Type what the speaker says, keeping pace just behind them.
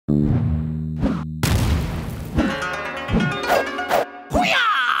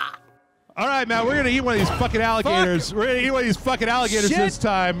right, man. We're gonna eat one of these fucking alligators. We're gonna eat one of these fucking alligators this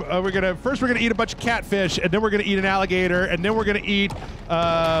time. We're gonna eat a bunch of catfish, and then we're gonna eat an alligator, and then we're gonna eat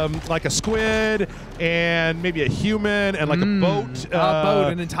like a squid, and maybe a human, and like a boat.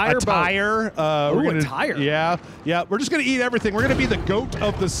 An entire boat. Tire. A tire. Yeah, yeah. We're just gonna eat everything. We're gonna be the goat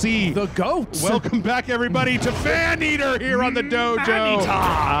of the sea. The goat. Welcome back, everybody, to Maneater here on the Dojo. Maneater.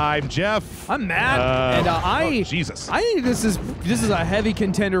 I'm Jeff. I'm Matt, and Jesus. I think this is a heavy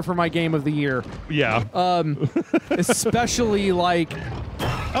contender for my game of the year. Yeah. Especially like.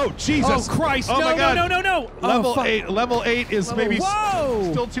 Oh Jesus! Oh Christ! Oh no, my God! No! Level 8. Level 8 is maybe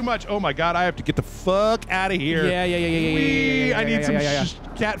still too much. Oh my God! I have to get the fuck out of here. Yeah. I need some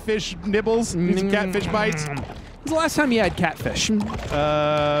catfish nibbles. Need some catfish bites. When was the last time you had catfish? It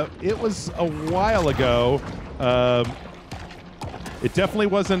was a while ago. It definitely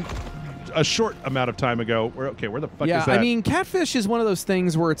wasn't a short amount of time ago. Where the fuck is that? I mean, catfish is one of those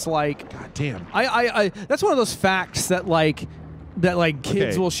things where it's like, God damn. I that's one of those facts that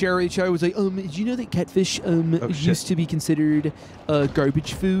kids will share with each other. It was like, did you know that catfish used to be considered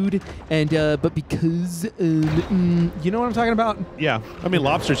garbage food, and but because you know what I'm talking about? Yeah, I mean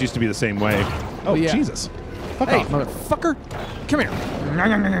lobsters used to be the same way. Oh yeah. Jesus! Fuck Hey, off. motherfucker! Come here.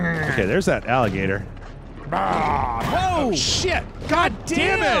 Okay, there's that alligator. Whoa! Oh, shit! God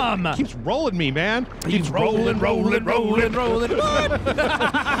damn it! Keeps rolling me, man. Keeps rolling. What?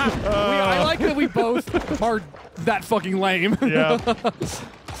 I like that we both are that fucking lame. Yeah.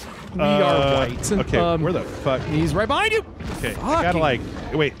 We are white. Okay, where the fuck? He's right behind you. Okay, I gotta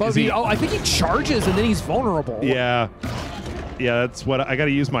wait. Is he? I think he charges and then he's vulnerable. Yeah. Yeah, that's what I gotta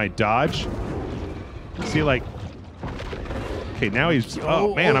use my dodge. See, okay, now he's.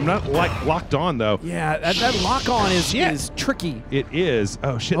 Oh man, I'm not locked on though. Yeah, that lock on is tricky. It is.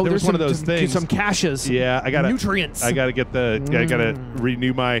 Oh shit, there was one of those things. Some caches. Yeah, I gotta nutrients. I gotta get I gotta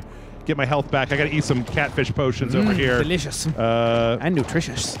renew get my health back. I gotta eat some catfish potions over here. Delicious. And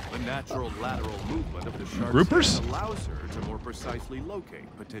nutritious. The natural lateral movement of the shark's Groupers? head allows her to more precisely locate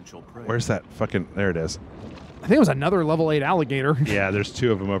potential prey. Where's that fucking? There it is. I think it was another level 8 alligator. Yeah, there's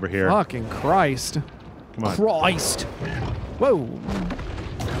 2 of them over here. Fucking Christ. Come on. Christ. Whoa.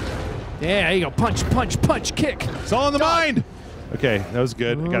 Yeah, there you go. Punch, kick. It's all in the mind. Okay, that was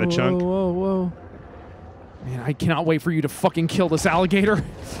good. I got a chunk. Whoa. Man, I cannot wait for you to fucking kill this alligator.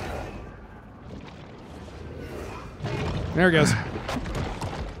 There it goes.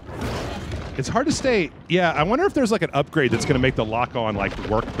 It's hard to stay. Yeah, I wonder if there's like an upgrade that's going to make the lock-on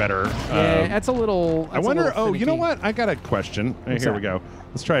work better. Yeah, that's a little. I wonder. Oh, you know what? I got a question. Here we go.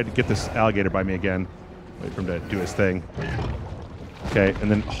 Let's try to get this alligator by me again. Wait for him to do his thing. Okay,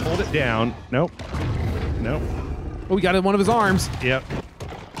 and then hold it down. Nope. Nope. Oh, we got it in one of his arms. Yep.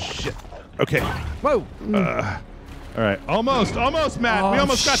 Shit. Okay. Whoa. All right. Almost, Matt. We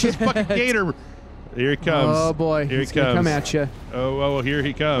almost got this fucking gator. Here he comes. Oh boy. Here He's he comes. Come at you. Oh, here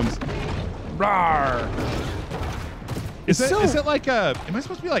he comes. Rawr. Is it like am I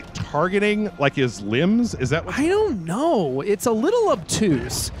supposed to be targeting his limbs? Is that what? I don't know. It's a little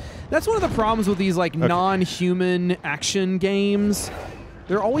obtuse. That's one of the problems with these non-human action games.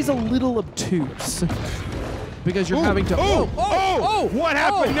 They're always a little obtuse because you're having to. Oh! What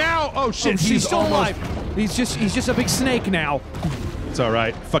happened now? Oh shit! He's still alive. He's just a big snake now. It's all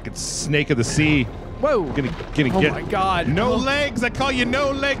right. Fucking snake of the sea. Whoa! Gonna oh get. My God! No legs. I call you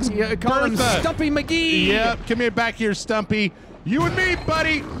no legs. Yeah, call him Bertha. Stumpy McGee. Yep. Come here, back here, Stumpy. You and me,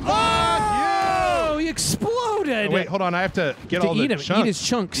 buddy. Oh! He exploded. Oh, wait, hold on. I have to get all the chunks. Eat his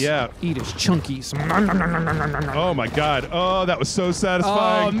chunks. Yeah. Eat his chunkies. Oh my God. Oh, that was so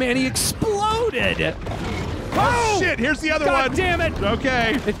satisfying. Oh man, he exploded. Oh shit! Here's the other one. God damn it!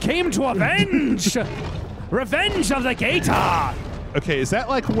 Okay. It came to avenge. Revenge of the Gator. Okay, is that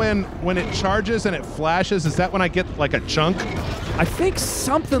when it charges and it flashes? Is that when I get a chunk? I think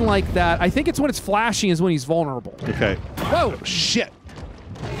something like that. I think it's when it's flashing is when he's vulnerable. Okay. Whoa! Oh, shit.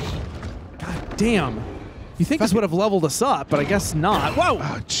 God damn. You think this would have leveled us up, but I guess not. Whoa!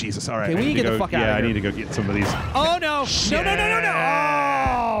 Oh, Jesus. All right. Okay, we need to get the fuck out of here. Yeah, I need to go get some of these. Oh, no. Shit. No.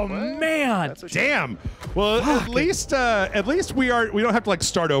 Oh, man. Damn. Well, at least we don't have to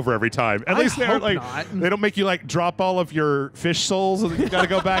start over every time. At least they don't make you drop all of your fish souls and you got to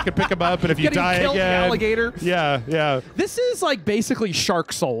go back and pick them up, and if you die again, the alligator. Yeah. This is basically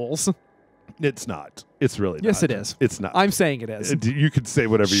shark souls. It's not. It's really not. Yes, it is. It's not. I'm saying it is. You can say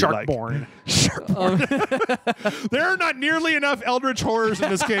whatever you like. Sharkborn. There are not nearly enough eldritch horrors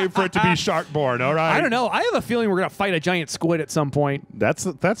in this game for it to be Sharkborn, all right? I don't know. I have a feeling we're going to fight a giant squid at some point. That's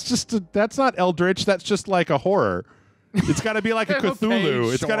not eldritch. That's just like a horror. It's got to be like a Okay,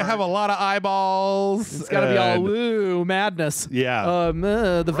 Cthulhu. It's got to sure. have a lot of eyeballs. It's got to be all woo madness. Yeah.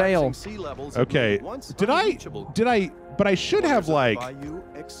 The veil. Rising sea levels Okay. will once Did unreachable. I? But I should have like. Bayou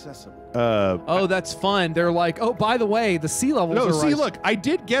accessible. Oh, that's fun. They're like, oh, by the way, the sea levels No, are see, rising. look, I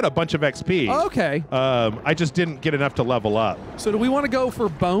did get a bunch of XP. Oh, okay. I just didn't get enough to level up. So do we want to go for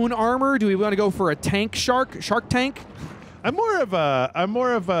bone armor? Do we want to go for a tank shark tank? I'm more of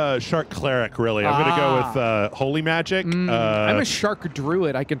a shark cleric, really. I'm gonna go with holy magic. I'm a shark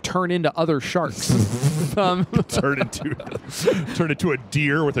druid. I can turn into other sharks. turn into a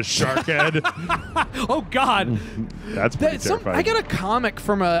deer with a shark head. Oh God, That's pretty terrifying. I got a comic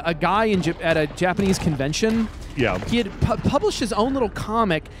from a guy at a Japanese convention. Yeah. He had published his own little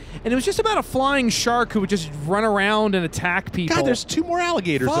comic, and it was just about a flying shark who would just run around and attack people. God, there's 2 more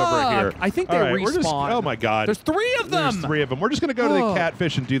alligators over Fuck. here. I think they All right, we're just- respawn. oh my God. There's 3 of them. There's 3 of them. We're just gonna go to the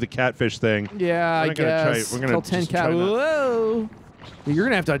catfish and do the catfish thing. Yeah, We're I not gonna try- guess. we're gonna Kill 10 just cat. try not- Whoa. You're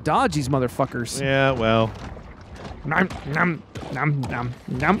gonna have to dodge these motherfuckers. Yeah, well, Nom, nom, nom, nom,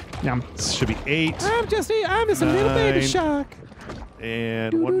 nom, nom. this should be 8 I'm just a little baby 9. shark.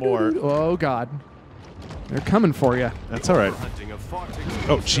 and 1 more. Oh God, they're coming for you. That's all right. Hunting of Arctic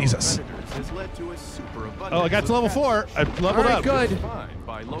Oh, sea Jesus. predators has led to a superabundance Oh, I got to level 4. I leveled All right, up. good. Defined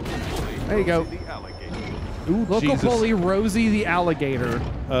by local bully There you go. Rosie the alligator. Ooh, local Jesus. bully Rosie the alligator.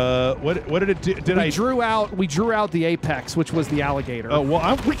 What did it do? Did I? We drew out the apex, which was the alligator. Oh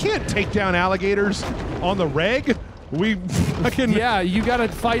well, we can't take down alligators on the reg. We fucking. Yeah, you got to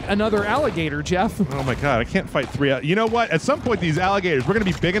fight another alligator, Jeff. Oh my God, I can't fight 3. You know what? At some point, these alligators, we're gonna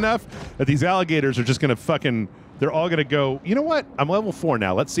be big enough that these alligators are just gonna fucking. They're all gonna go. You know what? I'm level 4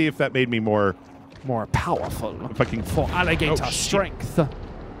 now. Let's see if that made me more powerful. fucking. For alligator Oh, shit. strength.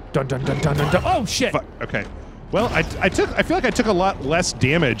 Dun dun dun dun dun dun. Oh shit! Fuck. Okay. Well, I feel like I took a lot less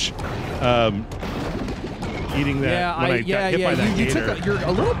damage. Eating that Yeah, when I got hit by that you gator. you're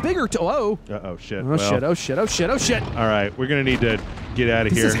a little bigger. Oh. Oh shit. Oh well, shit! Oh shit! Oh shit! Oh shit! All right, we're gonna need to get out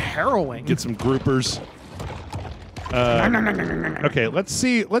of This here. is harrowing. Get some groupers. Okay, let's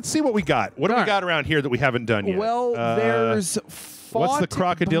see what we got. What do we All right. got around here that we haven't done yet? Well, there's. what's the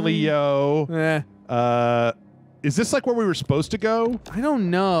crocodilio? Is this like where we were supposed to go? I don't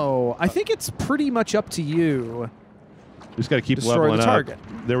know. I think it's pretty much up to you. We just got to keep Destroy leveling the up. target.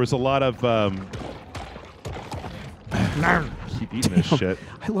 There was a lot of keep eating this shit.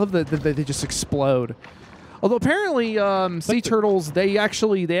 I love that they just explode. Although apparently sea turtles they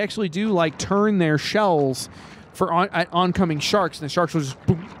actually do like turn their shells for oncoming sharks, and the sharks will just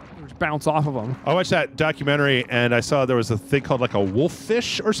boom, just bounce off of them. I watched that documentary and I saw there was a thing called like a wolf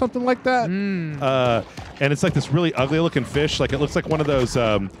fish or something like that. And it's like this really ugly looking fish. Like it looks like one of those,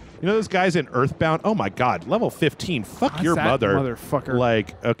 you know, those guys in Earthbound. Oh my God, level 15. Fuck What's your that, mother, motherfucker.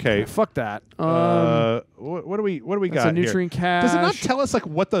 Like okay, Fuck that. what do we that's got a nutrient here? Does it not cache. tell us like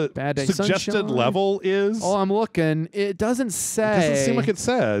what the Bad day suggested sunshine. level is? Oh, I'm looking. It doesn't say. It doesn't seem like it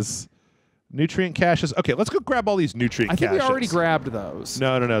says. Nutrient caches. Okay, let's go grab all these nutrient I think caches. we already grabbed those.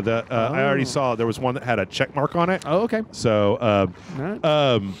 No. I already saw there was one that had a check mark on it. Oh, okay. So Alright.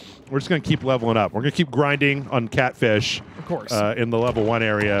 we're just going to keep leveling up. We're going to keep grinding on catfish. Of course. In the level 1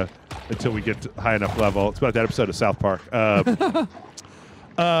 area until we get to high enough level. It's about that episode of South Park.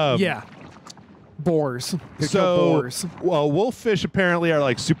 Yeah. Boars. Gotta kill So, boars. well, wolffish apparently are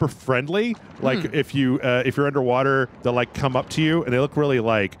like super friendly. Like if you're underwater, they'll like come up to you and they look really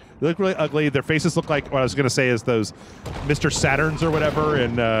ugly. Their faces look like what I was going to say is those Mr. Saturns or whatever,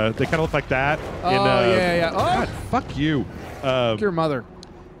 and they kind of look like that. Oh, yeah. Oh, God, fuck you. your mother.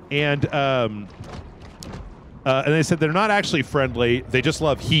 And they said they're not actually friendly. They just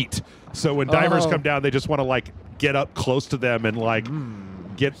love heat. So when divers come down, they just want to like get up close to them and like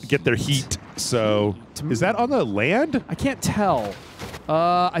get their heat. So is that on the land? I can't tell.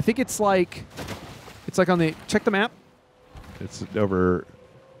 I think it's like on the check the map. It's over.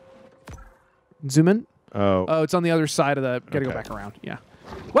 Zoom in. Oh, Oh, it's on the other side of the. Gotta go Okay. back around. Yeah.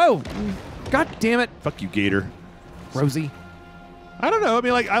 Whoa! God damn it, fuck you, Gator. Rosie. I don't know. I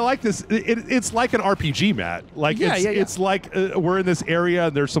mean, like, I like this. It's like an RPG, Matt. Like, Yeah, it's, yeah, yeah. it's like we're in this area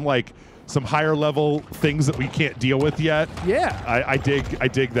and there's some higher level things that we can't deal with yet. Yeah. I dig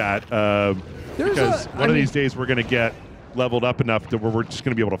that There's because I one of mean- these days we're gonna get leveled up enough that we're just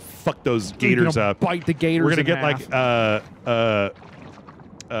gonna be able to fuck those You're gators gonna up. Bite the gators. We're gonna in get half.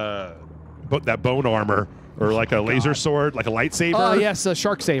 like that bone armor or like a laser sword, like a lightsaber. Oh yes, a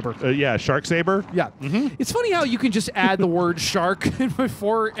shark saber. Yeah, shark saber. Yeah. It's funny how you can just add the word shark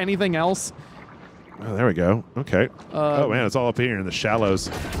before anything else. Oh, there we go. Okay. Oh man, it's all up here in the shallows.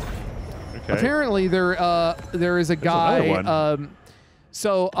 Okay. Apparently, there is a another guy. one.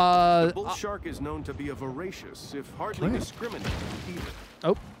 So, The bull shark is known to be a voracious, if hardly discriminating eater.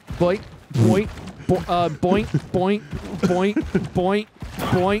 oh, boink, boink, boink, boink, boink, boink,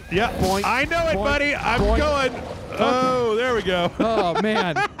 boink. Yeah, boink, I know it, boink, buddy. I'm boink. going. Oh, there we go. Oh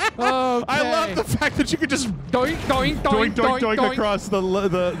man. Okay. I love the fact that you could just doink, doink, doink, doink, doink across the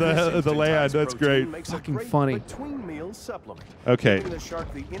land. That's great. Fucking funny. Between meal supplement. Okay. Giving the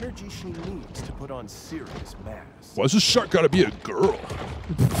shark the energy she needs to put on serious mass. Why's this shark gotta be a girl?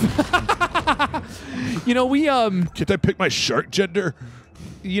 You know, we Can't I pick my shark gender?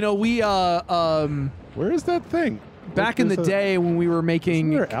 you know, we Where is that thing? back in the day when we were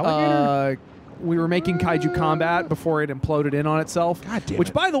making Isn't there an alligator? we were making Kaiju Combat before it imploded in on itself. God damn which,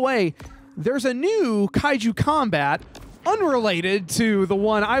 it. by the way, there's a new Kaiju Combat unrelated to the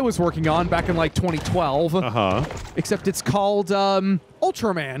one I was working on back in like 2012. Except it's called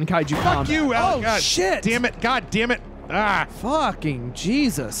Ultraman Kaiju Combat. Fuck you, Al. Oh God shit! Damn it! God damn it! Ah! Fucking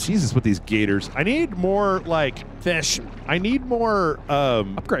Jesus! Jesus with these gators. I need more like Fish I need more.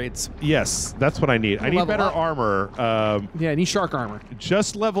 upgrades. Yes, that's what I need. I need Level better up. armor. Yeah, I need shark armor.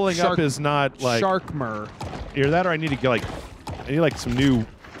 Just leveling Shark- up is not like Sharkmer. either that or I need to get like I need like some new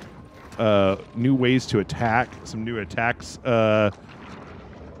ways to attack. Some new attacks.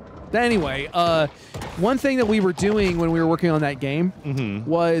 Anyway, one thing that we were doing when we were working on that game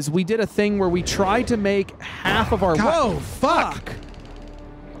was we did a thing where we tried to make half of our. God, Whoa, fuck!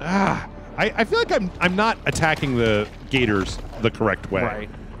 Ah, I feel like I'm not attacking the gators the correct way.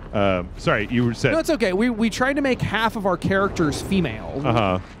 Right. Sorry, you were said. No, it's okay. We tried to make half of our characters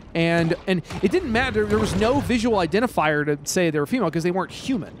female. And it didn't matter. There was no visual identifier to say they were female because they weren't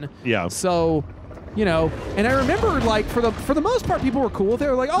human. Yeah. So, you know, and I remember like for the most part, people were cool. They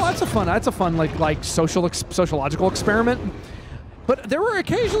were like, "Oh, that's a fun like sociological experiment." But there were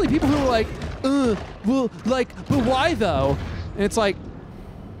occasionally people who were like, well, like, but why though?" And it's like,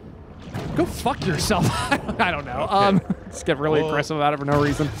 go fuck yourself. I don't know. Okay. Just get really aggressive about it for no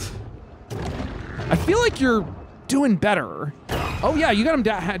reason. I feel like you're doing better. Oh yeah, you got him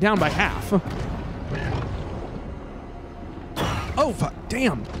down by half. Oh fuck!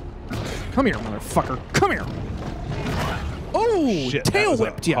 Damn! Come here, motherfucker! Come here! Oh, Shit, tail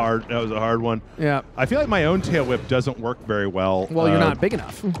whipped you. That was a hard one. Yeah. I feel like my own tail whip doesn't work very well. Well, you're not big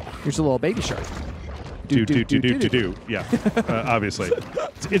enough. You're just a little baby shark. Do. Yeah, obviously.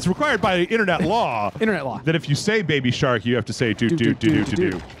 It's required by internet law. Internet law. That if you say baby shark, you have to say do.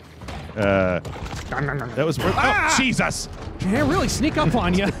 That was worth. Oh, Jesus! Can't really sneak up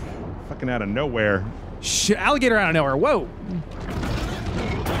on you. Fucking out of nowhere. Shit, alligator out of nowhere. Whoa.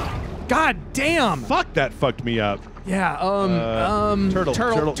 God damn. Fuck, that fucked me up. Yeah. Turtle.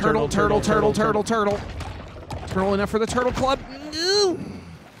 Turtle enough for the turtle club.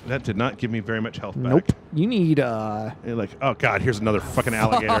 That did not give me very much health back. Nope. You need You're like, oh god, here's another fucking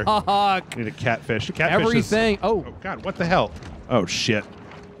alligator. Fuck. I need a catfish. Catfish Everything. Is, Oh god, what the hell? Oh shit.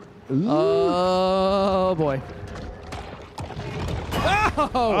 Oh boy.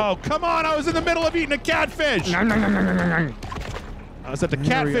 Oh come on! I was in the middle of eating a catfish. I was at the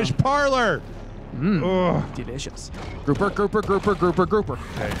catfish parlor. Ugh. Delicious. Grouper.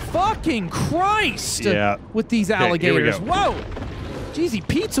 Okay. Fucking Christ! Yeah. With these Okay, here we alligators. go. Whoa! Jeezy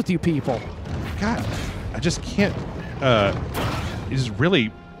Pete's with you people. God, I just can't. It's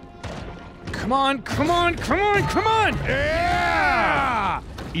really. Come on! Yeah!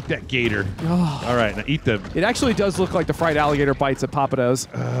 Eat that gator. All right, now eat the. It actually does look like the fried alligator bites at Papados.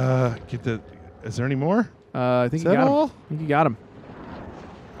 Get the. Is there any more? I think Is you that got all? him. I think you got him.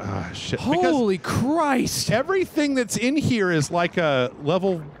 Shit. Holy Christ! Because everything that's in here is like a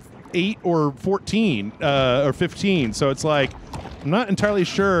level 8 or 14 or 15. So it's like I'm not entirely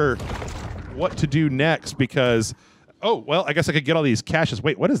sure what to do next because. Oh well, I guess I could get all these caches.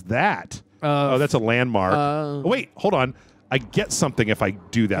 Wait, what is that? Oh, that's a landmark. Oh, wait, hold on. I get something if I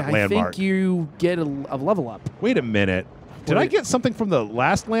do that landmark. I think you get a level up. Wait a minute. Did I get something from the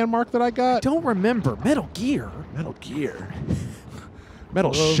last landmark that I got? Don't remember. Metal Gear. Metal Gear.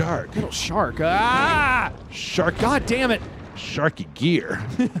 Metal Shark. Metal Shark. Ah! Shark. God damn it. Sharky Gear.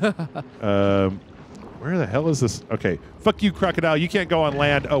 Where the hell is this? Okay. Fuck you, crocodile. You can't go on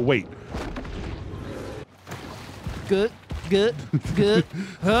land. Oh, wait. Good.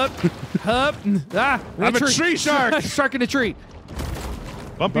 Hup. Ah, I'm a tree shark. Shark in a tree.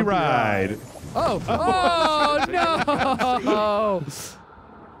 Bumpy ride. Oh no!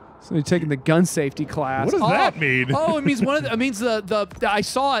 So you're taking the gun safety class. What does that mean? Oh, it means it means the I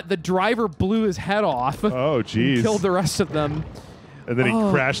saw it. The driver blew his head off. Oh, jeez. Killed the rest of them. And then he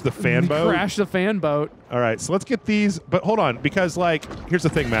crashed the fan boat. Crashed the fan boat. All right, so let's get these. But hold on, because like, here's the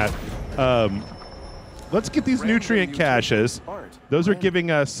thing, Matt. Let's get these nutrient caches. those are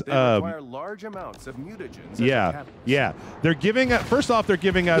giving us. They require large amounts of mutagens. Yeah, yeah. They're giving. First off, they're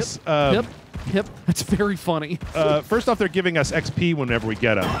giving us. Yep. That's very funny. First off, they're giving us XP whenever we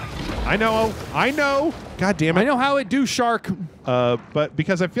get them. I know. God damn it. I know how it do, Shark. But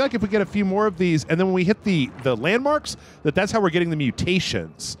because I feel like if we get a few more of these, and then when we hit the landmarks, that's how we're getting the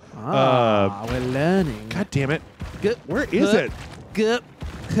mutations. We're learning. God damn it. Good. Where is it? Good.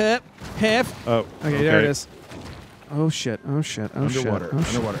 Half. Oh, okay, there it is. Oh shit! Underwater.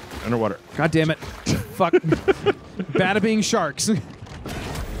 God damn it! Fuck. Bada being sharks.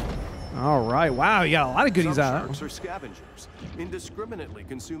 All right. Wow, you got a lot of goodies out. Sharks are scavengers, indiscriminately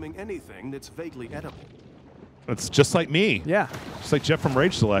consuming anything that's vaguely edible. That's just like me. Yeah. Just like Jeff from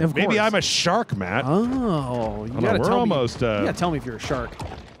Rage Select. Of Maybe course. I'm a shark, Matt. Oh, you gotta we're tell almost. me. You gotta tell me if you're a shark.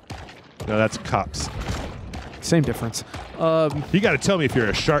 No, that's cops. Same difference. You got to tell me if you're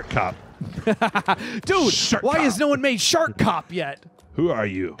a shark cop. Dude, Shark why cop. has no one made Shark Cop yet? Who are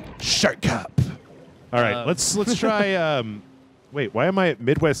you? Shark cop. All right, let's try. Wait, why am I at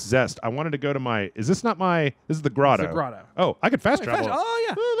Midwest Zest? I wanted to go to my. Is this not my? This is the grotto. It's the grotto. Oh, I could fast travel. Oh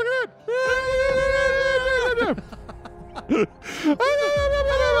yeah. Oh,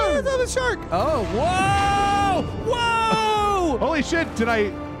 the shark. Oh, whoa! Holy shit! Did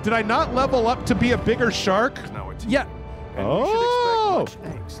I not level up to be a bigger shark? Now it's Yeah. and Oh. we should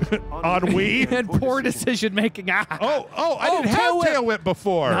expect much angst On Wii? And poor decision making. Oh, I didn't have tail whip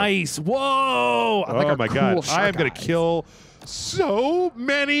before. Nice. Whoa. I like Oh our my cool god! shark I am gonna eyes. kill so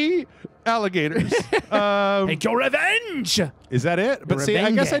many alligators. Take your revenge. Is that it? But see,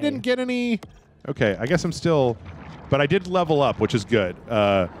 I guess I Revenge. didn't get any. Okay, I guess I'm still. But I did level up, which is good.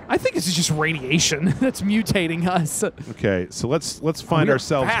 I think this is just radiation that's mutating us. Okay, so let's find we are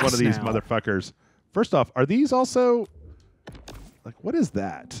ourselves one fast of these now. motherfuckers. First off, are these also like what is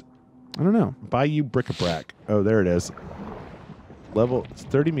that? I don't know. Bayou bric-a-brac. Oh, there it is. Level it's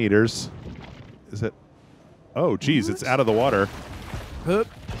 30 meters. Is it? Oh, geez, it's out of the water. Hip,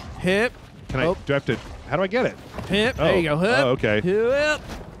 hip, Can I? Do I have to? How do I get it? hip. Oh. There you go. Hip. Oh, okay. Hip.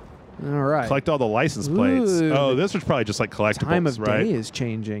 All right. Collect all the license plates. Ooh. Oh, this was probably just like collectibles, Time of right? day is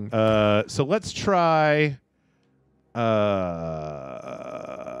changing. So let's try. I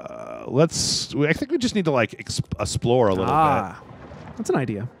think we just need to like explore a little That's an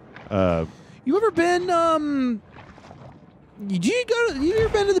idea. bit. You ever been? You ever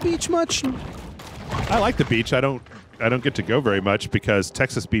been to the beach much? I like the beach. I don't get to go very much because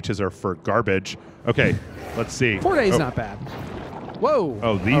Texas beaches are for garbage. Okay, let's see. 4 days Oh, not bad. Whoa.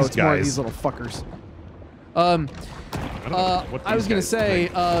 Oh, these it's more of guys. these little fuckers. I don't know what I was these gonna guys say,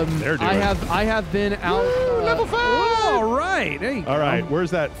 think they're doing. I have been out. level 5! All right. There you go. All right, where's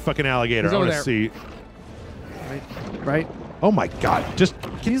that fucking alligator? He's I over want to there. see. Right. Oh my god! Just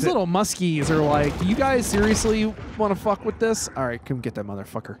These little muskies are like, you guys seriously want to fuck with this? All right, come get that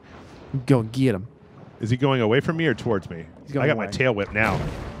motherfucker. Go get him. Is he going away from me or towards me? He's going I got away. my tail whip now.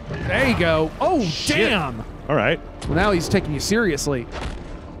 There you go. Oh, Shit. damn. All right. Well, now he's taking you seriously.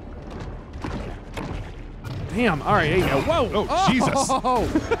 Damn. All right, there you go. Whoa. Oh, Jesus.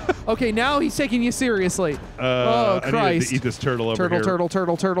 Okay, now he's taking you seriously. Oh, I Christ. need to eat this turtle over here. Turtle.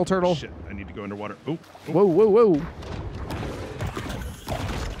 Shit, I need to go underwater. Oh. Whoa.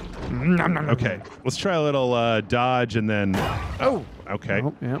 Okay, let's try a little dodge and then. Oh. Okay.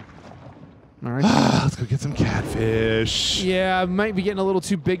 Oh, yeah. All right. Let's go get some catfish. Yeah, might be getting a little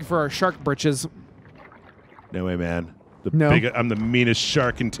too big for our shark britches. No way, man. No. I'm the meanest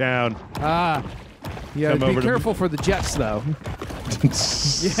shark in town. Yeah, Come be over to careful for the jets, though.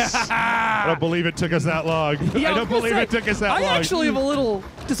 I don't believe it took us that long. Yeah, I don't believe it took us that long. I actually am a little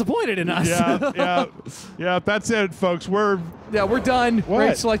disappointed in us. Yeah. That's it, folks. We're. Yeah, we're done. What?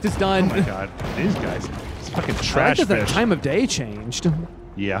 Raid select is done. Oh my god, these guys. It's fucking I like trash that the fish. time of day changed.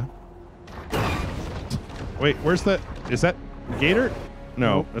 Yeah. Wait, where's the? Is that gator?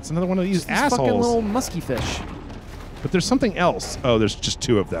 No, Nope. that's another one of these These fucking assholes. little musky fish. But there's something else. Oh, there's just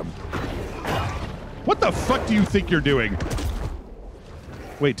 2 of them. What the fuck do you think you're doing?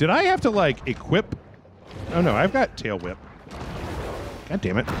 Wait, did I have to like equip? Oh no, I've got tail whip. God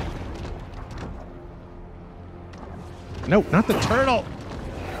damn it. No, not the turtle.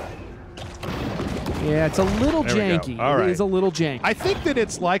 Yeah, it's a little There we go. janky. All right. It is a little janky. I think that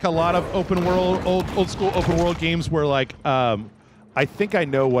it's like a lot of open world, old school open world games where like, I think I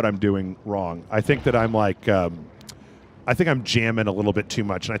know what I'm doing wrong. I think that I'm like, I think I'm jamming a little bit too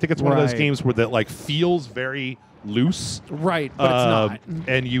much, and I think it's one of those Right. games where that like feels very loose. Right, but it's not.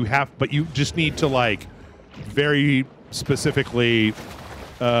 And but you just need to like very specifically.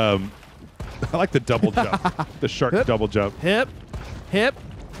 I like the double jump, the shark Hip. double jump. Hip. There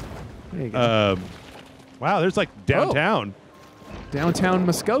you go. Wow, there's like downtown. Downtown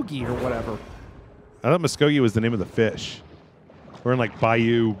Muskogee or whatever. I thought Muskogee was the name of the fish. We're in like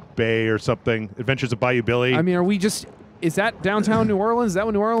Bayou Bay or something. Adventures of Bayou Billy. I mean, are we just... Is that downtown New Orleans? Is that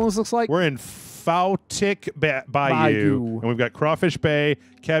what New Orleans looks like? We're in Fautic Bayou. And we've got Crawfish Bay,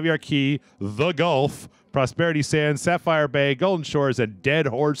 Caviar Key, The Gulf, Prosperity Sands, Sapphire Bay, Golden Shores, and Dead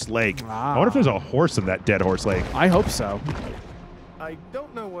Horse Lake. I wonder if there's a horse in that Dead Horse Lake. I hope so. I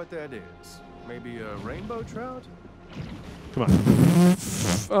don't know what that is. Maybe a rainbow trout? Come on.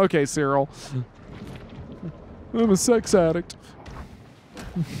 Okay, Cyril. I'm a sex addict.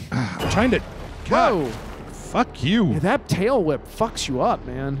 I'm trying to... God, Whoa. fuck you. Yeah, that tail whip fucks you up,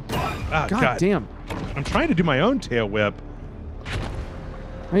 man. God damn. I'm trying to do my own tail whip.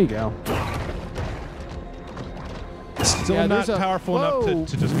 There you go. Still not powerful enough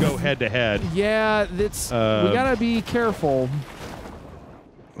to just go head to head. Yeah, that's we gotta be careful.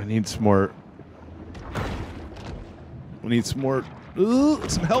 I need some more. We need some more.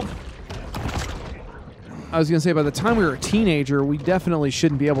 Some help. I was gonna say, by the time we were a teenager, we definitely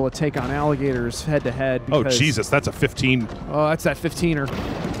shouldn't be able to take on alligators head to head. Oh Jesus, that's a 15. Oh, that's that 15er.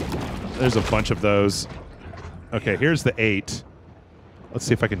 There's a bunch of those. Okay, here's the 8. Let's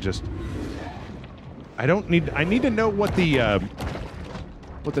see if I can just. I need to know what the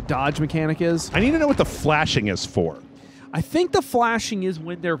dodge mechanic is. I need to know what the flashing is for. I think the flashing is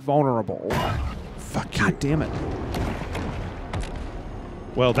when they're vulnerable. Fuck. God damn it.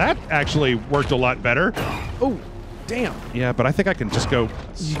 Well, that actually worked a lot better. Oh, damn. Yeah, but I think I can just go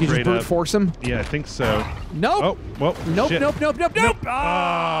You can just brute force him? Yeah, I think so. Nope. Oh, well, Nope, shit. nope.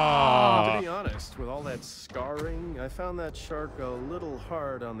 Ah. To be honest, with all that scarring, I found that shark a little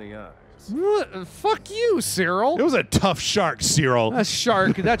hard on the eyes. What? Fuck you, Cyril. It was a tough shark, Cyril. That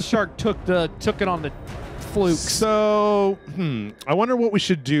shark took it on the fluke. So, I wonder what we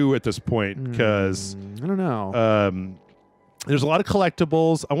should do at this point, because I don't know. there's a lot of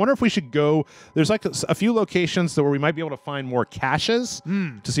collectibles. I wonder if we should go. There's like a few locations where we might be able to find more caches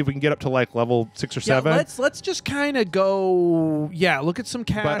to see if we can get up to like level 6 or 7. Let's just kind of go. Yeah, look at some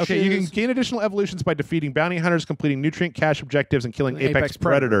caches. But, okay, you can gain additional evolutions by defeating bounty hunters, completing nutrient cache objectives, and killing apex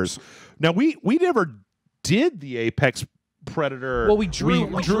predators. Now we never did the apex predator. Well, we drew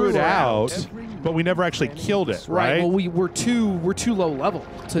it out, but we never actually killed it. Right. Well, we're too low level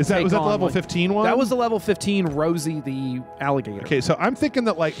to was that the level 15 one? That was the level 15 Rosie the alligator. Okay, so I'm thinking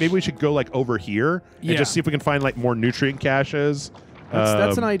that like maybe we should go like over here and just see if we can find like more nutrient caches.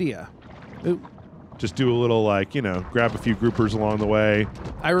 That's an idea. Ooh. Just do a little like grab a few groupers along the way.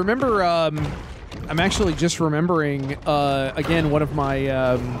 I remember. I'm actually just remembering again one of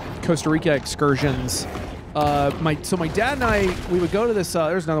my Costa Rica excursions. My dad and I, we would go to this.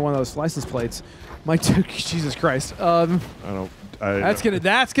 There's another one of those license plates. Jesus Christ. That's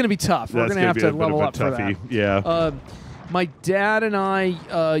gonna be tough. We're gonna have to level up for that. Yeah. My dad and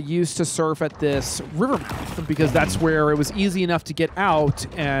I used to surf at this river mouth because that's where it was easy enough to get out,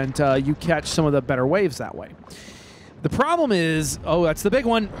 and you catch some of the better waves that way. The problem is, that's the big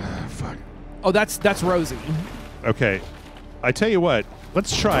one. Fuck. Oh, that's Rosie. Okay. I tell you what.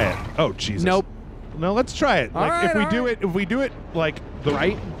 Let's try it. Oh Jesus. Nope. No, let's try it. Like if we do it like the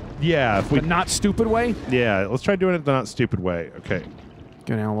right. Yeah, if we the not stupid way. Yeah, let's try doing it the not stupid way. Okay.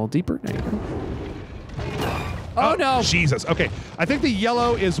 Go down a little deeper. There you go. Oh no! Jesus. Okay, I think the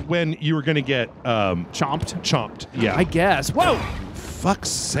yellow is when you were gonna get chomped. Yeah. I guess. Whoa! Fuck's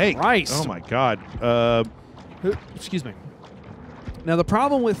sake! Christ! Oh my God. Excuse me. Now the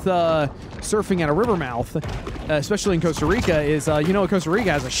problem with surfing at a river mouth, especially in Costa Rica, is what Costa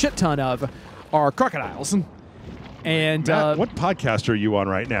Rica has a shit ton of are crocodiles. And Matt, what podcast are you on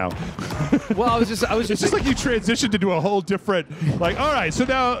right now? Well, I was just it's just like you transitioned into a whole different all right, so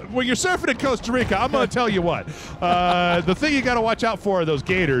now when you're surfing in Costa Rica, I'm going to tell you what. The thing you got to watch out for are those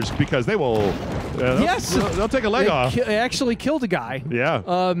gators, because they will they'll take a leg off. They actually killed a guy. Yeah.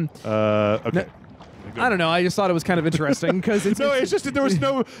 Okay. I don't know. I just thought it was kind of interesting because it's just that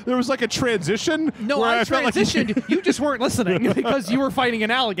there was like a transition. No, I transitioned. Like you just weren't listening because you were fighting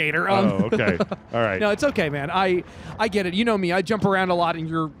an alligator. Okay. All right. No, it's okay, man. I get it. You know me. I jump around a lot, and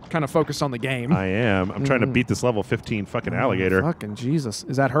you're kind of focused on the game. I am. I'm trying to beat this level 15 fucking alligator. Fucking Jesus.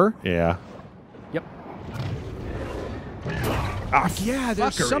 Is that her? Yeah. Yep. Yeah.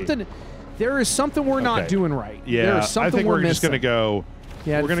 There's something. There is something we're not doing right. Yeah. There is something I think we're just missing. gonna go.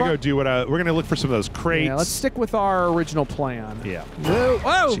 Yeah, we're gonna go do what we're gonna look for some of those crates. Yeah, let's stick with our original plan. Yeah.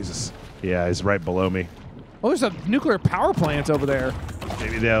 Whoa! Jesus. Yeah, he's right below me. Oh, there's a nuclear power plant over there.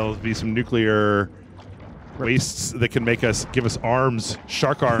 Maybe there'll be some nuclear wastes that can give us arms,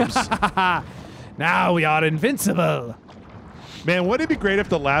 shark arms. Now we are invincible. Man, wouldn't it be great if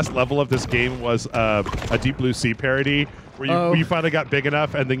the last level of this game was a Deep Blue Sea parody, where you finally got big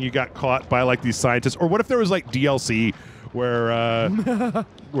enough and then you got caught by like these scientists? Or what if there was like DLC where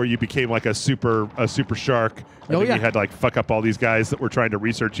where you became like a super shark, and then you had to like fuck up all these guys that were trying to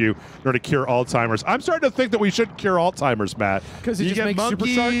research you in order to cure Alzheimer's? I'm starting to think that we should cure Alzheimer's, Matt. Because you get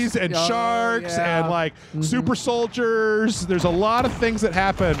monkeys and sharks and like super soldiers. There's a lot of things that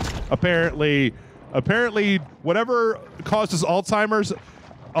happen. Apparently, whatever causes Alzheimer's,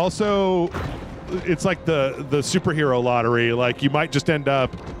 also, it's like the superhero lottery. Like you might just end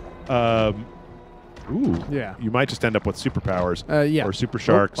up. You might just end up with superpowers. Or super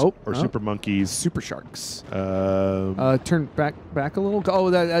sharks. Or super monkeys. Super sharks. Turn back a little.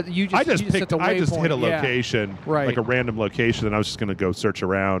 Oh, you just. I just hit a location, like a random location, and I was just gonna go search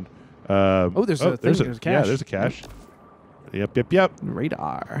around. There's a cache. Yeah, there's a cache. Yep.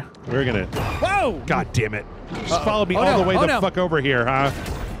 Radar. We're gonna. Whoa! God damn it! Just follow me all the way fuck over here, huh?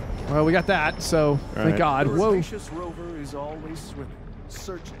 Well, we got that. So thank God. The Whoa! voracious rover is always swimming,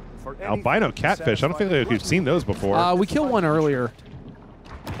 searching for albino catfish. I don't think we've seen those before. We killed one earlier.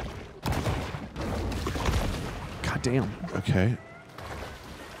 God damn. Okay.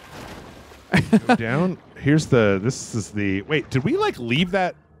 Go down. Here's the. This is the. Wait, did we like leave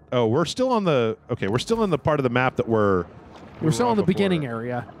that? Oh, we're still on the. Okay, we're still in the part of the map that we're still in the beginning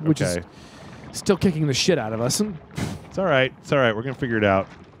area, which is still kicking the shit out of us. It's all right. It's all right. We're gonna figure it out.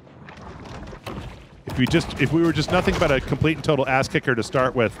 If we were just nothing but a complete and total ass kicker to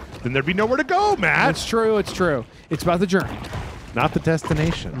start with, then there'd be nowhere to go, Matt. It's true. It's true. It's about the journey, not the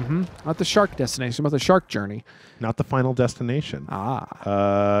destination. Not the shark destination, about the shark journey. Not the final destination. Ah.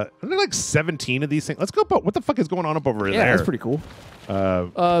 Are there like 17 of these things? Let's go. What the fuck is going on up over there? Yeah, that's pretty cool.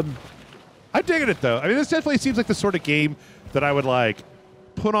 I'm digging it though. I mean, this definitely seems like the sort of game that I would like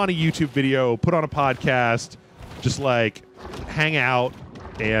put on a YouTube video, put on a podcast, just like hang out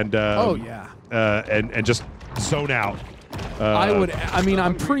and and just zone out. I mean,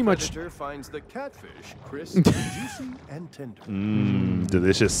 I'm pretty much. Finds the catfish crisp, juicy, and tender.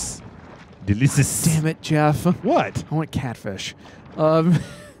 Delicious. Damn it, Jeff. What? I want catfish.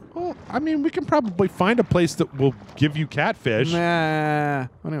 Well, I mean, we can probably find a place that will give you catfish. Nah, I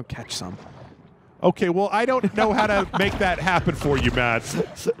want to go catch some. Okay, well, I don't know how to make that happen for you, Matt.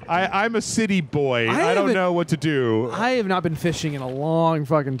 I'm a city boy. I don't know what to do. I have not been fishing in a long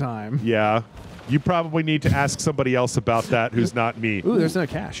fucking time. Yeah. You probably need to ask somebody else about that who's not me. Ooh, there's no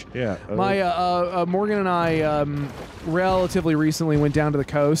cash. Yeah. My Morgan and I relatively recently went down to the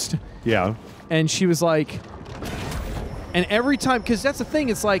coast. Yeah. And she was like, and every time, because that's the thing,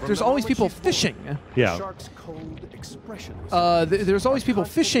 it's like there's always people fishing. Yeah. Shark's cold expression. There's always people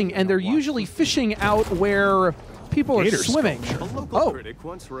fishing, and they're usually fishing out where people are swimming. A local critic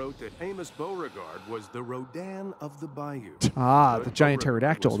once wrote that Amos Beauregard was the Rodin of the bayou. The giant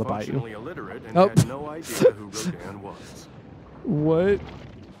pterodactyl of the bayou. Functionally illiterate and had no idea who Rodin was. What?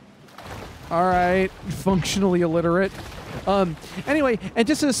 All right, functionally illiterate. Anyway, and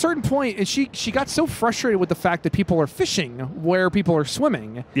just at a certain point, and she got so frustrated with the fact that people are fishing where people are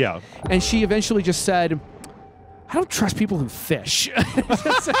swimming. Yeah. And she eventually just said, I don't trust people who fish.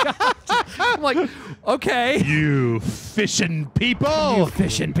 I'm like, okay. You fishing people. You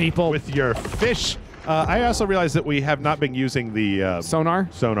fishing people. With your fish. I also realized that we have not been using the sonar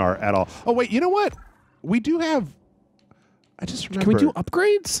at all. Oh, wait, you know what? We do have... I just remember. Can we do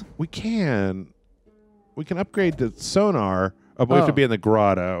upgrades? We can. We can upgrade the sonar. Oh, but we have to be in the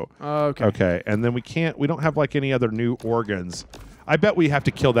grotto. Okay. Okay, and then we don't have like any other new organs. I bet we have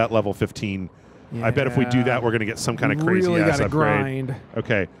to kill that level 15. Yeah. I bet if we do that, we're going to get some kind of crazy really ass gotta upgrade. Grind.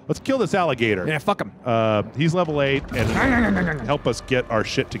 Okay, let's kill this alligator. Yeah, fuck him. He's level 8, and help us get our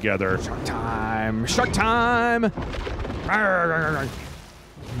shit together. Shark time. Shark time.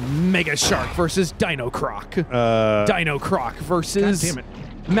 Mega Shark versus Dino Croc. Dino Croc versus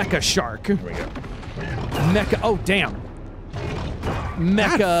Mecha Shark. Here we go. Mecha. Oh, damn.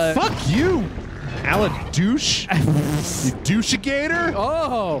 Mecha. God, fuck you, Alan douche. You douche-gator.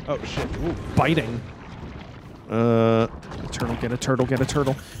 Oh. Oh, shit. Ooh. Biting. Get a turtle, get a turtle, get a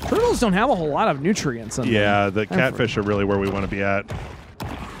turtle. Turtles don't have a whole lot of nutrients in them. Yeah, the catfish are really where we want to be at.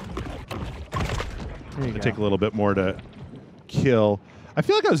 It'll take a little bit more to kill. I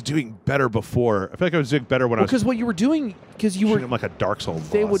feel like I was doing better before. I feel like I was doing better when I was... Because what you were doing... Because you were... like a Dark Souls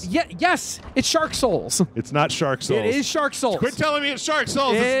They boss. would... Yes! It's Shark Souls. It's not Shark Souls. It is Shark Souls. Quit telling me it's Shark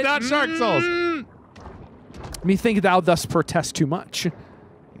Souls. It's not Shark Souls. Methink thou thus protest too much.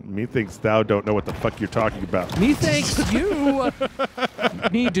 Methinks thou don't know what the fuck you're talking about. Methinks you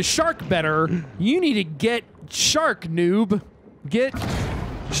need to shark better. You need to get shark, noob. Get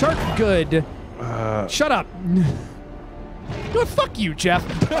shark good. Shut up. No, fuck you, Jeff.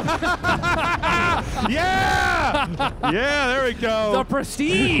 Yeah! Yeah, there we go. The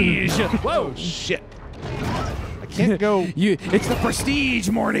prestige. Whoa. Shit. I can't go It's the prestige,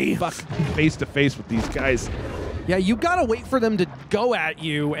 Morty. fuck face to face with these guys. Yeah, you gotta wait for them to go at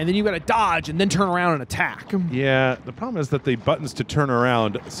you, and then you gotta dodge, and then turn around and attack. Yeah, the problem is that the buttons to turn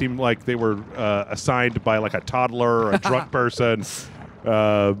around seem like they were assigned by like a toddler or a drunk person. Is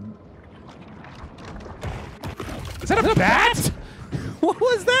that a bat? What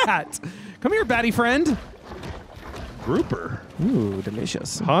was that? Come here, batty friend. Grouper. Ooh,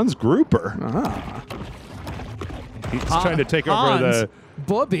 delicious. Hans Grouper. Ah. He's trying to take over Hans,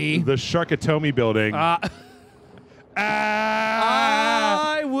 Bubby. the Sharkatomi building.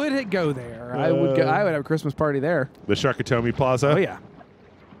 I would go there. I would have a Christmas party there. The Sharkatomi Plaza. Oh yeah.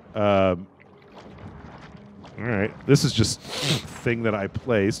 All right. This is just a thing that I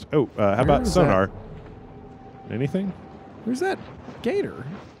placed. Oh, how about sonar? Anything? Where's that gator?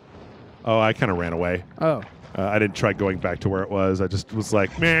 Oh, I kind of ran away. Oh. I didn't try going back to where it was. I just was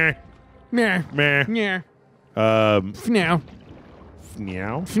like, meh, Meh. meh. Yeah. Meow.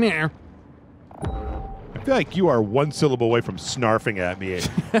 Fnow. Fnow. I feel like you are one syllable away from snarfing at me,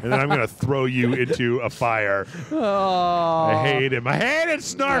 and then I'm going to throw you into a fire. Oh. I hate him. I hate it,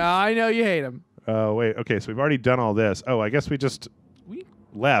 Snarf. Yeah, I know you hate him. Oh, wait. Okay, so we've already done all this. Oh, I guess we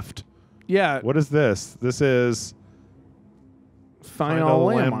left. Yeah. What is this? This is Find all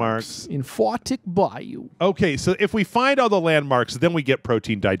landmarks in Fortic Bayou. Okay, so if we find all the landmarks, then we get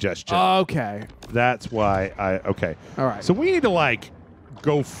protein digestion. Okay. That's why okay. All right. So we need to like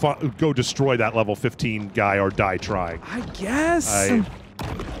go destroy that level 15 guy or die trying. I guess.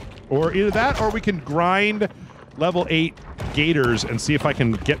 Or either that, or we can grind level 8 gators and see if I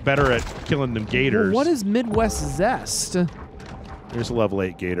can get better at killing them gators. Well, what is Midwest Zest? There's a level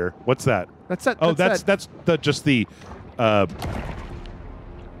 8 gator. What's that? That's that. Oh, that's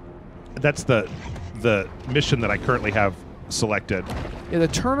the mission that I currently have selected. Yeah, the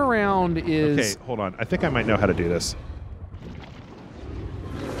turnaround is. Okay, hold on. I think I might know how to do this.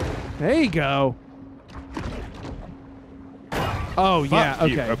 There you go. Oh, yeah. Fuck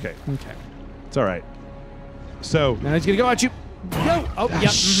you. Okay. Okay. Okay. It's all right. So Now he's gonna go at you. Go. Oh,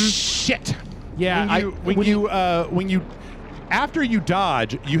 yep. Shit. Yeah. When you after you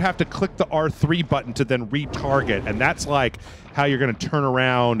dodge, you have to click the R3 button to then retarget, and that's like how you're going to turn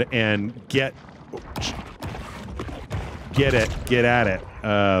around and get at it.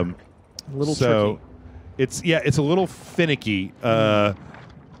 A little tricky. It's a little finicky.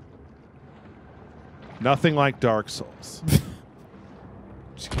 Nothing like Dark Souls.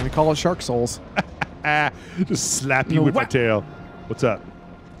 Just gonna call it Shark Souls. Just slap you with my tail. What's up?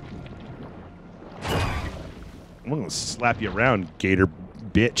 I'm gonna slap you around, gator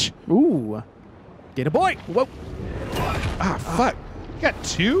bitch. Ooh. Get a boy. Whoa. Ah, fuck. You got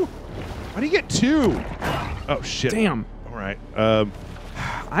 2? Why do you get 2? Oh, shit. Damn. All right.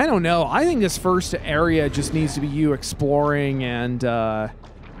 I don't know. I think this first area just needs to be you exploring and. Well,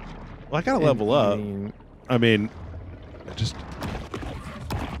 I gotta level up. I mean, just.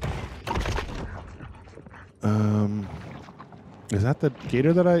 Is that the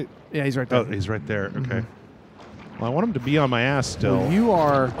gator that I? Yeah, he's right there. Oh, he's right there. Okay. Well, I want him to be on my ass still. Well, you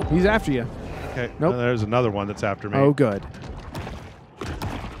are. He's after you. Okay. Nope. There's another one that's after me. Oh, good.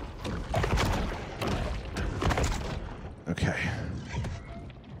 Okay.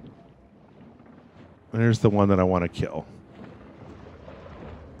 There's the one that I want to kill.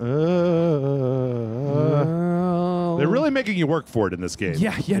 They're really making you work for it in this game.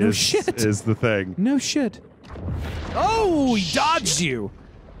 Yeah, no shit. Is the thing. No shit. Oh, he dodged you.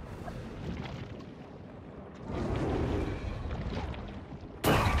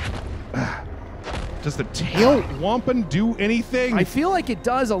 Does the tail wampin do anything? I feel like it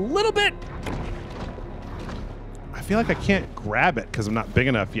does a little bit. I feel like I can't grab it because I'm not big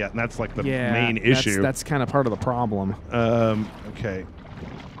enough yet, and that's like the main issue. That's kind of part of the problem. Okay.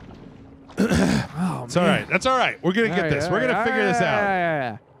 Oh, it's all right. That's all right. We're gonna get this. We're gonna figure this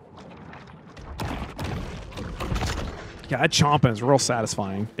out. Yeah, that chomping is real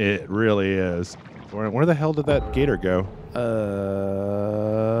satisfying. It really is. Where the hell did that gator go?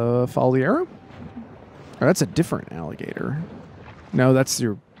 Follow the arrow? Oh, that's a different alligator. No, that's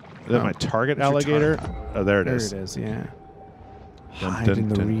your... Is that my target alligator? Oh, there it is. There it is, yeah. Hide in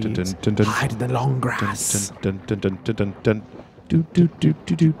the reeds. Hide in the long grass.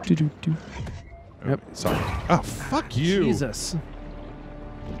 Yep. Sorry. Oh, fuck you. Jesus.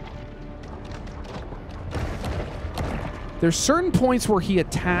 There's certain points where he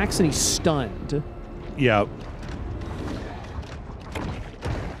attacks and he's stunned. Yeah.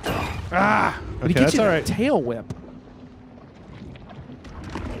 Ah! But he Okay, gets that's you all that right. tail whip.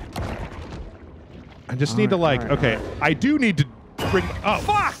 I just need to like. Okay, I do need to bring. Oh,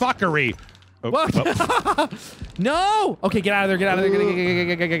 fuckery! Oh, What? oh. No! Okay, get out of there. Get out of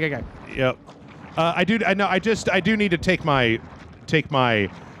there. Get. Yep. I do. I know. I do need to take my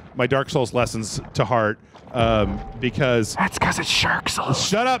Dark Souls lessons to heart because That's because it's Shark Souls.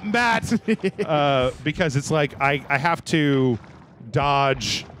 shut up, Matt. Because it's like I have to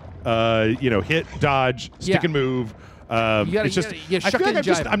dodge, hit, dodge, stick and move. It's just I feel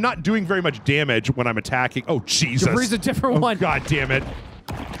like I'm not doing very much damage when I'm attacking. Oh Jesus! Jabri's a different one. God damn it!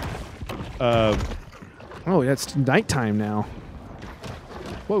 Oh, yeah, it's nighttime now.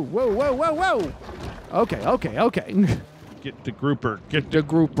 Whoa. Okay. Get the grouper. Get the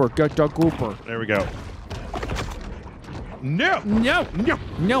grouper. There we go.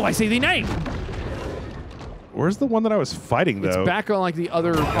 No, I say the name. Where's the one that I was fighting though? It's back on like the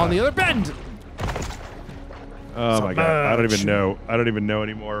other bend. Oh my god! I don't even know. I don't even know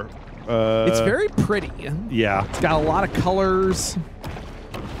anymore. It's very pretty. Yeah. It's got a lot of colors.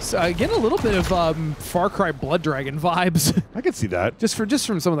 So I get a little bit of Far Cry Blood Dragon vibes. I can see that. just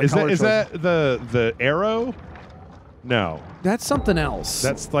from some of the colors. Is that the arrow? No. That's something else.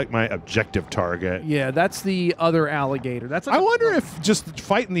 That's like my objective target. Yeah, that's the other alligator. That's. Like I wonder if just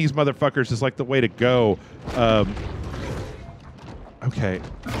fighting these motherfuckers is like the way to go. Okay.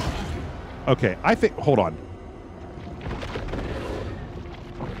 Okay. I think. Hold on.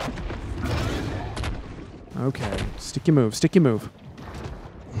 Okay. Sticky move.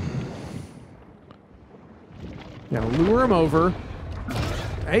 Yeah, lure him over.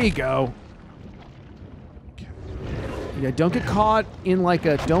 There you go. Yeah, don't get caught in like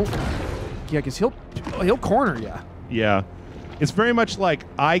a Yeah, because he'll corner you. Yeah. It's very much like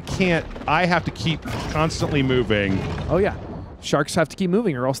I have to keep constantly moving. Oh yeah, sharks have to keep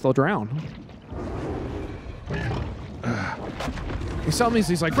moving or else they'll drown. He saw me, so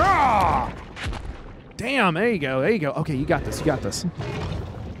he's like, "Rah!" Damn, there you go. Okay, you got this.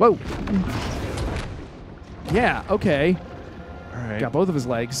 Whoa. Yeah, okay. All right. Got both of his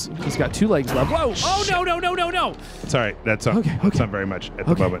legs. He's got 2 legs left. Whoa! Oh, no. It's all right. That's not very much at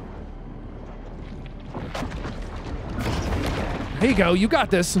the moment. There you go. You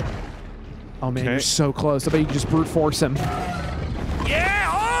got this. Oh, man, you're so close. I bet you can just brute force him. Yeah!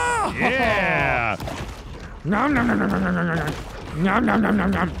 Oh! Yeah! Nom.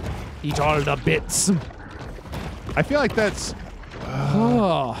 Eat all the bits. I feel like that's...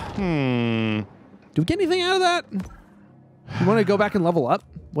 Do we get anything out of that? You want to go back and level up?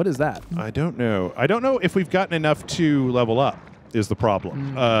 What is that? I don't know. I don't know if we've gotten enough to level up is the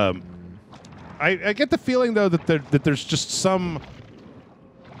problem. I get the feeling, though, that there's just some...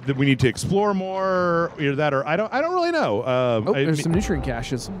 that we need to explore more, either that or I don't really know. There's some nutrient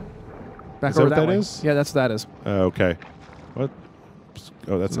caches. Back is that over what that that way. is? Yeah, that's what that is. Okay. What?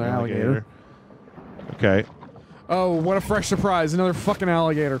 Oh, that's an alligator. Okay. Oh, what a fresh surprise. Another fucking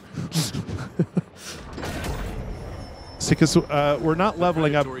alligator. See, because we're not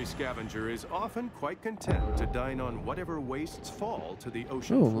leveling up. The predatory scavenger is often quite content to dine on whatever wastes fall to the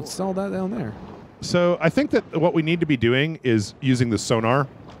ocean Oh, floor. let's sell that down there. So I think that what we need to be doing is using the sonar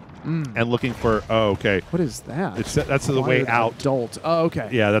and looking for. Oh, okay. What is that? That's the way out. Adult. Oh, okay.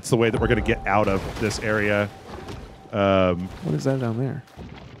 Yeah, that's the way that we're going to get out of this area. What is that down there?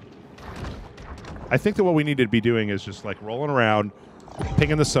 I think that what we need to be doing is just like rolling around,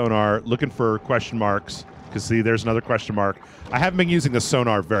 pinging the sonar, looking for question marks. Because see, there's another question mark. I haven't been using the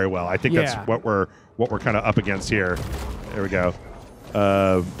sonar very well. I think that's what we're kind of up against here. There we go.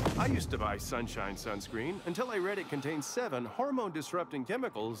 I used to buy Sunshine sunscreen until I read it contains 7 hormone-disrupting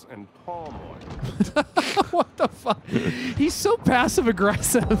chemicals and palm oil. What the fuck? He's so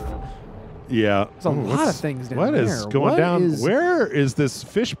passive-aggressive. Yeah. There's a lot of things down there. What is going down? Where is this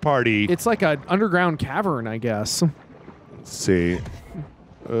fish party? It's like an underground cavern, I guess. Let's see.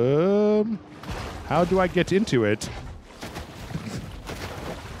 How do I get into it?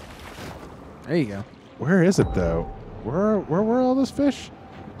 There you go. Where is it, though? Where were all those fish?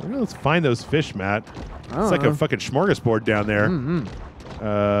 Let's find those fish, Matt. It's like a fucking smorgasbord down there.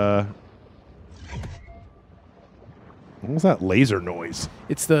 What was that laser noise?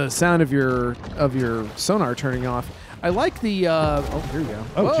 It's the sound of your sonar turning off. I like the. Oh, here we go.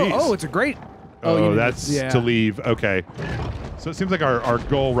 Oh, jeez. Oh, it's a great. Oh, that's to leave. Okay. So it seems like our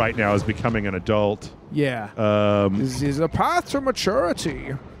goal right now is becoming an adult. Yeah. This is a path to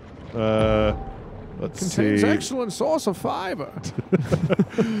maturity. Let's Contains see. excellent source of fiber.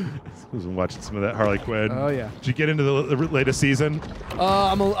 I was watching some of that Harley Quinn. Oh yeah. Did you get into the latest season?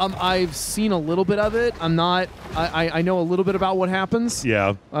 I've seen a little bit of it. I'm not. I know a little bit about what happens.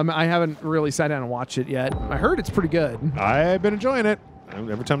 Yeah. I haven't really sat down and watched it yet. I heard it's pretty good. I've been enjoying it.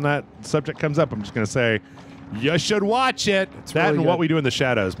 Every time that subject comes up, I'm just going to say, you should watch it. It's that really and good. What We Do in the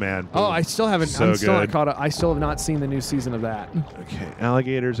Shadows, man. Oh, I still haven't. So I'm still not good. caught up. I still have not seen the new season of that. Okay,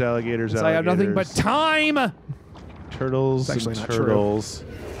 alligators. So I have nothing but time. Turtles It's actually and not turtles.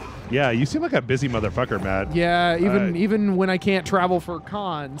 Yeah, you seem like a busy motherfucker, Matt. Yeah, even when I can't travel for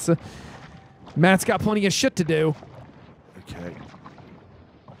cons, Matt's got plenty of shit to do. Okay.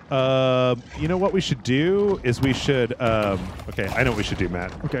 You know what we should do is we should. Okay, I know what we should do,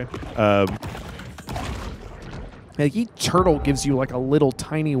 Matt. Okay. Like each turtle gives you like a little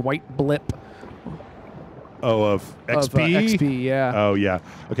tiny white blip. Oh, of XP? Of, XP, yeah. Oh, yeah.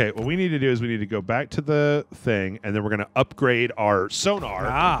 Okay, what we need to do is we need to go back to the thing, and then we're going to upgrade our sonar.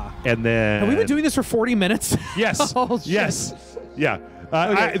 Ah. And then... Have we been doing this for 40 minutes? Yes. Oh, shit. Yes. Yeah.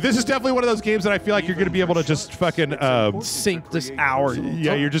 Okay. This is definitely one of those games that I feel like you're going to be able to just fucking... Sink this hour.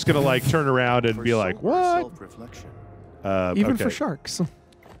 yeah, you're just going to, like, turn around and be like, what? Even okay. for sharks.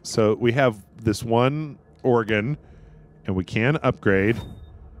 So we have this one organ, and we can upgrade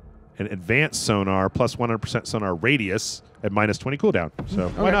an advanced sonar plus 100% sonar radius at minus 20 cooldown. So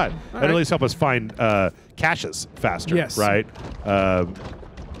why Okay. not? All That'll at least help us find caches faster, Yes. right? Oh,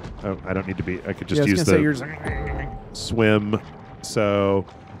 I don't need to be. I could just Yeah, I was use gonna say the yours. swim. So,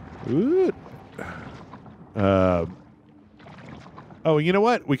 ooh. Oh, you know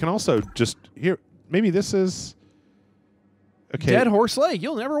what? We can also just here. Maybe this is okay. Dead Horse Lake.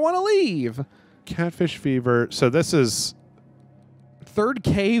 You'll never want to leave. Catfish fever. So this is Third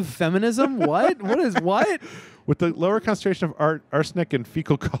cave feminism? What? What is what? with the lower concentration of arsenic and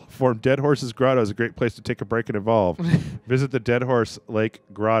fecal coliform. Dead Horse's Grotto is a great place to take a break and evolve. Visit the Dead Horse Lake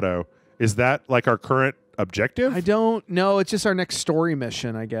Grotto. Is that like our current objective? I don't know. It's just our next story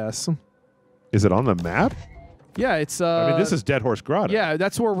mission, I guess. Is it on the map? Yeah, it's. I mean, this is Dead Horse Grotto. Yeah,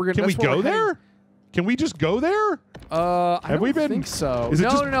 that's where we're gonna. Can we that's where go we're heading. there? Can we just go there? I Have we don't been- think so. is it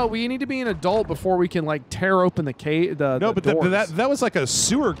just- No. We need to be an adult before we can like tear open the cave. No, the but doors. that was like a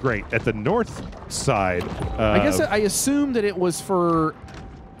sewer grate at the north side. I guess I assumed that it was for.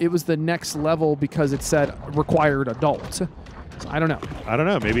 It was the next level because it said required adult. So I don't know. I don't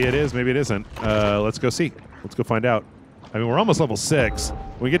know. Maybe it is. Maybe it isn't. Let's go see. Let's go find out. I mean, we're almost level 6. When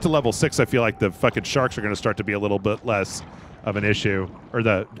we get to level 6, I feel like the fucking sharks are going to start to be a little bit less of an issue. Or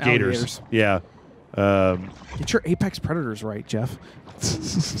the gators. Alligators. Yeah. Get your apex predators right, Jeff.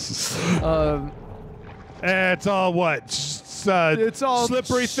 It's all what? It's all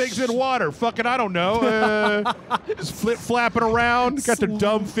slippery things in water. Fucking, I don't know. Just flip-flapping around. Got their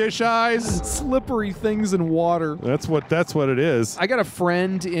dumb fish eyes. Slippery things in water. That's what it is. I got a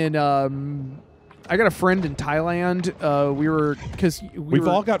friend in. I got a friend in Thailand. We were because We've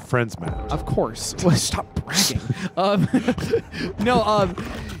all got friends, Matt. Of course. Well, stop bragging. No.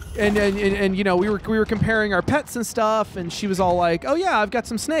 And you know we were comparing our pets and stuff, and she was all like, "Oh yeah, I've got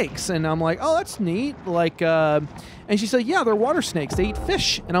some snakes," and I'm like, "Oh, that's neat." Like, and she's like, "Yeah, they're water snakes. They eat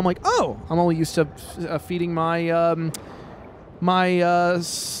fish." And I'm like, "Oh, I'm only used to feeding my my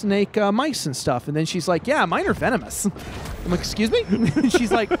snake mice and stuff." And then she's like, "Yeah, mine are venomous." I'm like, "Excuse me?" And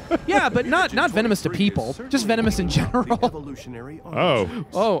she's like, "Yeah, but not venomous to people, just venomous in general."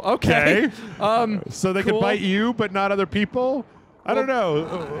 Oh, okay. So they cool. can bite you, but not other people. I don't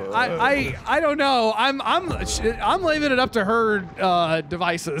know. I don't know. I'm leaving it up to her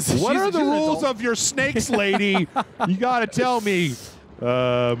devices. What are the she's an rules adult. of your snakes, lady? You got to tell me.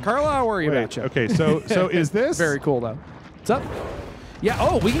 Carla, I'll worry about you. Okay, so is this Very cool though. What's up? Yeah.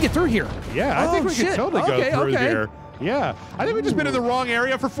 Oh, we can get through here. Yeah, I think we shit. can totally Okay, go through okay. here. Yeah, I think we've just been in the wrong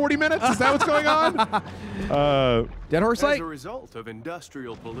area for 40 minutes. Is that what's going on? Dead Horse As Lake. a result of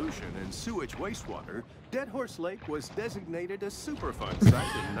industrial pollution and sewage wastewater, Dead Horse Lake was designated a Superfund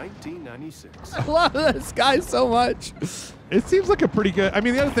site in 1996. I love this guy so much. It seems like a pretty good. I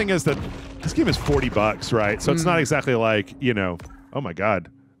mean, the other thing is that this game is $40, right? So it's not exactly like, you know. Oh my God.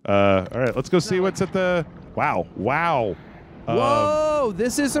 All right, let's go see what's at the. Wow. Whoa,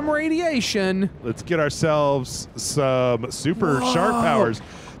 this is some radiation. Let's get ourselves some super shark powers.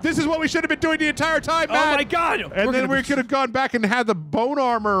 This is what we should have been doing the entire time, Matt. Oh my God! And then we could have gone back and had the bone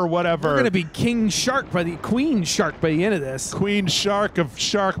armor or whatever. We're gonna be King Shark by the Queen Shark by the end of this. Queen Shark of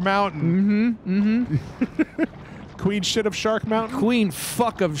Shark Mountain. Queen shit of Shark Mountain. Queen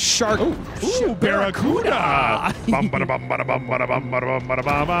fuck of Shark. Ooh, Barracuda. Hey,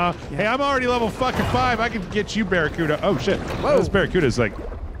 I'm already level fucking 5. I can get you, Barracuda. Oh shit. Whoa. This Barracuda is like.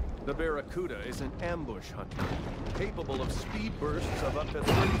 The Barracuda is an ambush hunter, capable of speed bursts of up to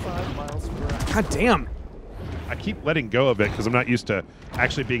 35 miles per hour. God damn. I keep letting go of it because I'm not used to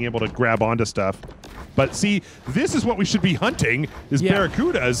actually being able to grab onto stuff. But see, this is what we should be hunting: is Yeah.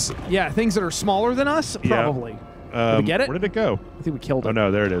 barracudas. Yeah, things that are smaller than us, Yeah. probably. Did we get it? Where did it go? I think we killed it. Oh,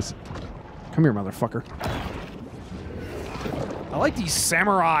 no, there it is. Come here, motherfucker. I like these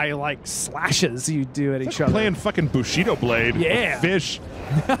samurai, like, slashes you do at each other. Playing fucking Bushido Blade. Yeah. With fish.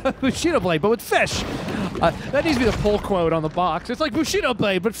 Bushido Blade, but with fish. That needs to be the pull quote on the box. It's like Bushido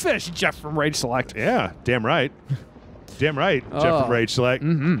Blade, but fish. Jeff from Rage Select. Yeah, damn right. Damn right, Jeff from Rage Select.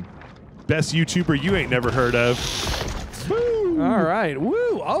 Best YouTuber you ain't never heard of. Woo. All right.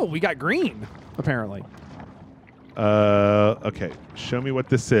 Woo. Oh, we got green, apparently. Okay. Show me what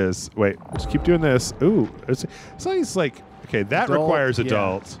this is. Wait, just keep doing this. Ooh. It's like, okay, that Adult, requires yeah.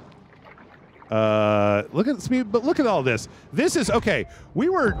 adult. Look at speed, but look at all this. This is okay. We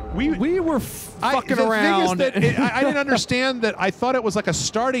were fucking the around. Thing is that I didn't understand that. I thought it was like a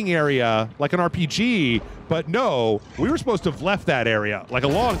starting area, like an RPG, but no, we were supposed to have left that area like a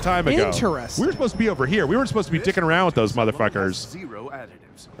long time ago. Interesting. We were supposed to be over here. We weren't supposed to be dicking around with those motherfuckers. Zero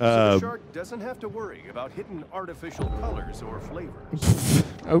additives. So the shark doesn't have to worry about hidden artificial colors or flavors.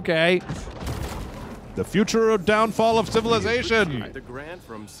 Okay. The future downfall of civilization. The grant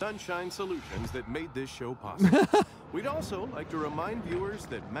from Sunshine Solutions that made this show possible. We'd also like to remind viewers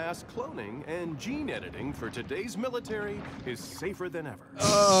that mass cloning and gene editing for today's military is safer than ever.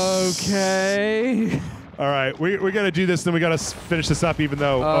 Okay. All right, we got to do this, then we got to finish this up, even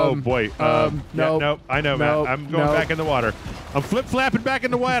though, oh boy. Nope. Yeah, nope, I know, Nope. Matt. I'm going back in the water. I'm flip-flapping back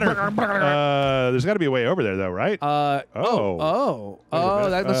in the water. There's got to be a way over there, though, right? Oh, minute.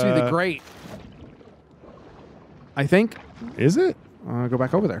 that must be the grate. I think. Is it? Go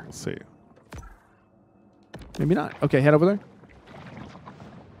back over there. Let's see. Maybe not. Okay, head over there.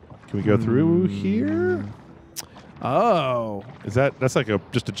 Can we go through here? Oh. Is that's like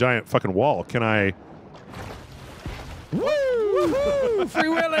just a giant fucking wall? Can I? Woo! Woohoo! Free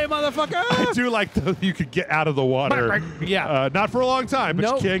Willy, motherfucker! I do like you could get out of the water. Yeah. Not for a long time, but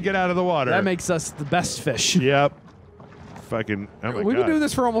Nope. you can get out of the water. That makes us the best fish. Yep. Fucking. Oh my God. We've been doing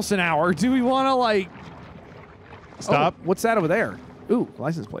this for almost an hour. Do we want to like Stop. Oh, what's that over there? Ooh,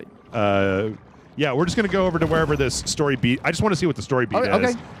 license plate. Yeah, we're just gonna go over to wherever this story beat. I just want to see what the story beat is,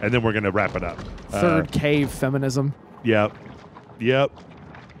 okay. and then we're gonna wrap it up. Third cave feminism. Yep. Yep.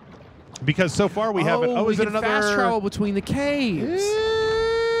 Because so far we haven't. Oh, we is it can another fast travel between the caves?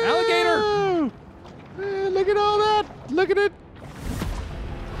 Alligator! Look at all that! Look at it!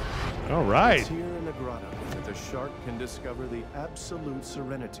 All right. It's here in the grotto that the shark can discover the absolute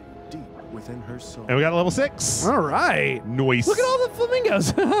serenity deep within her soul. And we got a level 6. All right. Nice. Look at all the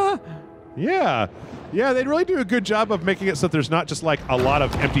flamingos. Yeah. Yeah, they really do a good job of making it so there's not just like a lot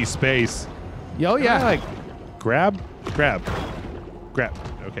of empty space. Yo, yeah. Kinda like grab. Okay.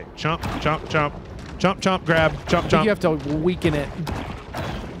 Chomp, chomp, chomp. Chomp, chomp, grab. Chomp, chomp. You have to weaken it.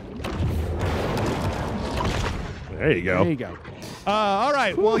 There you go. There you go. All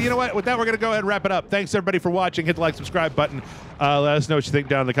right. Well, you know what? With that, we're going to go ahead and wrap it up. Thanks, everybody, for watching. Hit the like, subscribe button. Let us know what you think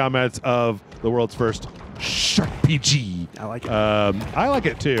down in the comments of the world's first Shark PG. I like it. I like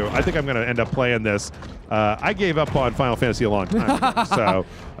it, too. I think I'm going to end up playing this. I gave up on Final Fantasy a long time ago, so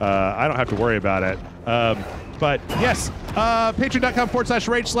I don't have to worry about it. But yes,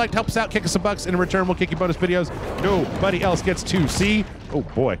 patreon.com/Rage Select. Help us out, kick us some bucks. In return, we'll kick you bonus videos. Nobody else gets to see. Oh,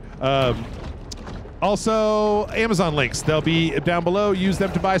 boy. Also, Amazon links. They'll be down below. Use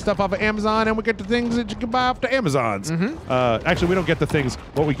them to buy stuff off of Amazon, and we get the things that you can buy off the Amazons. Actually, we don't get the things.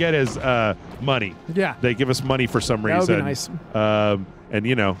 What we get is money. Yeah. They give us money for some That reason. would be nice. And,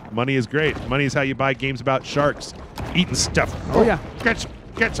 you know, money is great. Money is how you buy games about sharks eating stuff. Oh, yeah. Get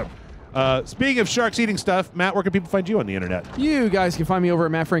some. Speaking of sharks eating stuff, Matt, where can people find you on the internet? You guys can find me over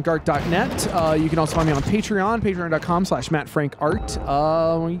at mattfrankart.net. You can also find me on Patreon,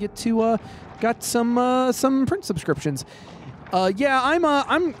 patreon.com/mattfrankart. When you get to got some print subscriptions. Yeah, I'm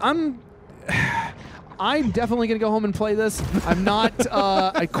definitely gonna go home and play this. I'm not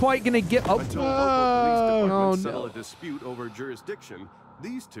quite gonna get. Until local police departments settle no. a dispute over jurisdiction,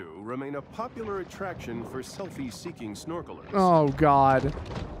 these two remain a popular attraction for selfie-seeking snorkelers. Oh God,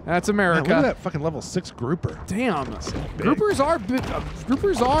 that's Man, America. look at that fucking level 6 grouper. Damn, big.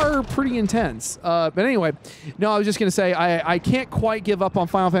 groupers are pretty intense. But anyway, no, I was just gonna say I can't quite give up on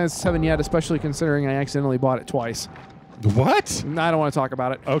Final Fantasy VII yet, especially considering I accidentally bought it twice. What? I don't want to talk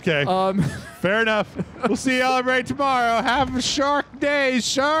about it. Okay. Fair enough. We'll see y'all right tomorrow. Have a shark day.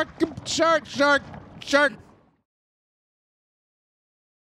 Shark.